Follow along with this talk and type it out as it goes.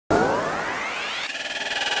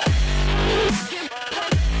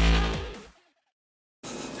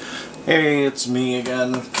Hey, it's me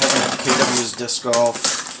again, Kevin from KW's Disc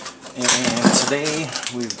Golf, and today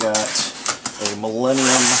we've got a Millennium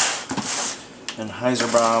and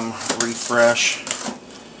Hyzerbomb refresh.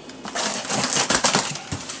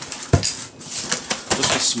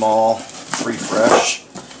 Just a small refresh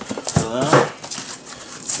for them.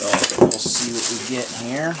 So we'll see what we get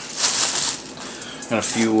here. Got a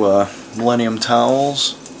few Millennium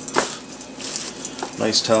towels.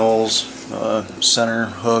 Nice towels. Center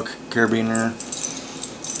hook, carabiner.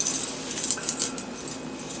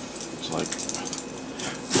 It's like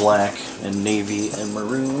black and navy and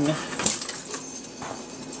maroon.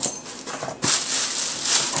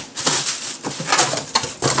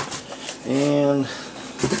 And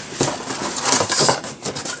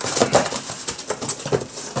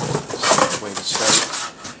way to start.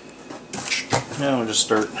 Now we'll just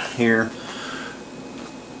start here.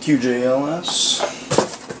 QJLS.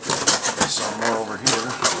 Over here.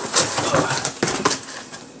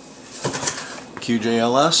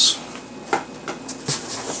 QJLS,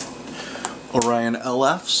 Orion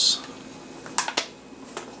LFs,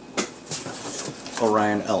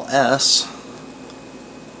 Orion LS,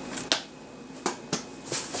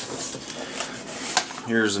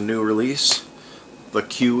 here's a new release, the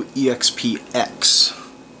EXP-X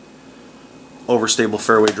overstable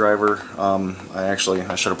fairway driver. I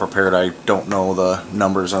should have prepared. I don't know the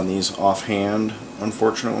numbers on these offhand,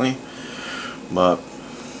 unfortunately, but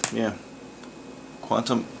yeah,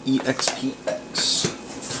 Quantum EXP-X.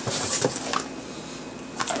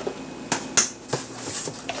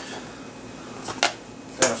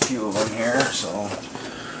 Got a few of them here, so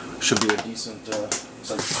should be a decent. It's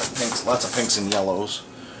like pinks, lots of pinks and yellows,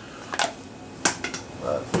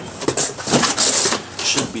 but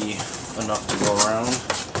should be enough to go around.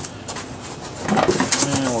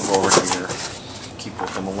 And we'll go over here. Keep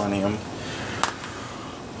with the Millennium.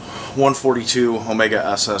 142 Omega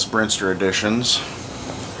SS Brinster editions.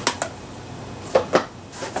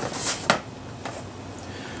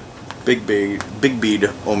 Big bead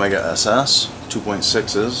Omega SS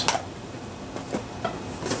 2.6s.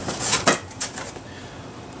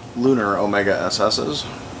 Lunar Omega SS's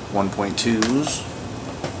 1.2s.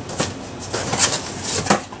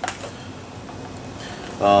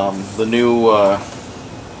 The new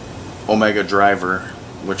Omega driver,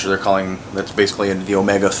 which they're calling, that's basically the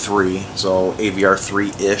Omega3, so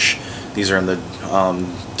AVR3-ish. These are in the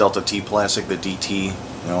Delta T plastic, the DT,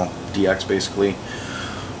 DX basically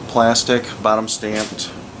plastic, bottom stamped,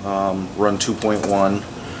 run 2.1.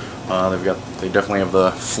 They definitely have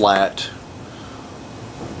the flat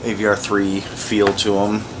AVR3 feel to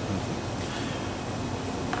them.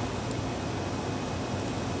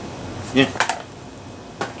 Yeah.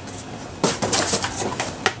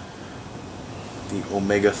 The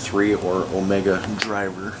Omega3 or Omega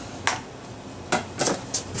driver.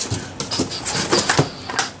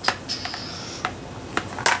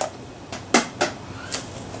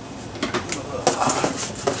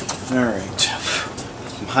 Alright.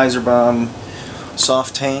 Hyzerbomb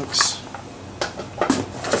soft tanks.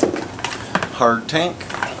 Hard tank.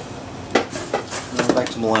 Now back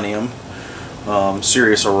to Millennium.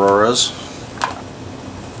 Sirius Auroras.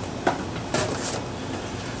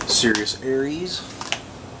 Sirius Aries,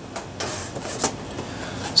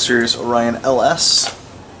 Sirius Orion LS,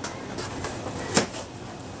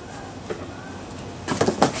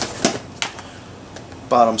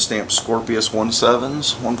 bottom stamp Scorpius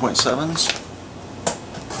 1.7s,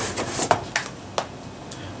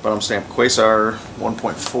 bottom stamp Quasar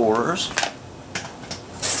 1.4s,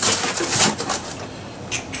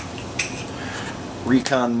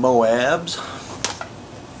 Recon Moabs,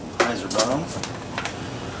 Hyzerbomb,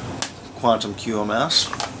 Quantum QMS,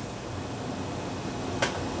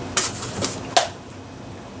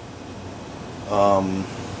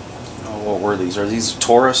 what were these? Are these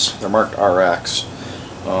Taurus? They're marked RX.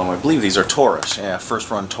 I believe these are Taurus. Yeah,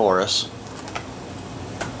 first run Taurus.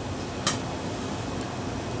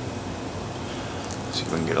 See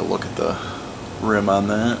if we can get a look at the rim on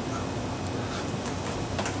that.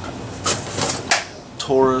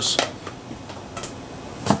 Taurus.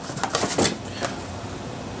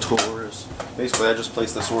 Basically, I just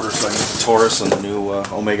placed this order so I can get the Taurus and the new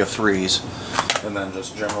Omega3s, and then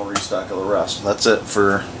just general restock of the rest. That's it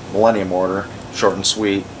for Millennium order, short and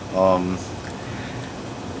sweet. I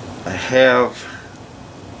have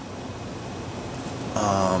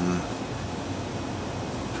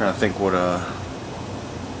trying to think what I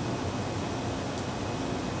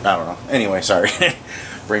don't know. Anyway, sorry,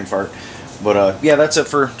 brain fart. But yeah, that's it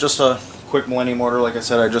for just a quick Millennium order. Like I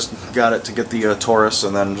said, I just got it to get the Taurus,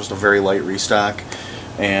 and then just a very light restock.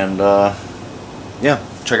 And yeah,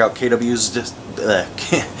 check out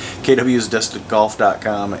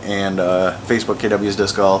kwsdiscgolf.com and Facebook KW's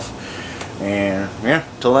Disc Golf. And yeah,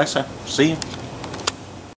 till next time, see you.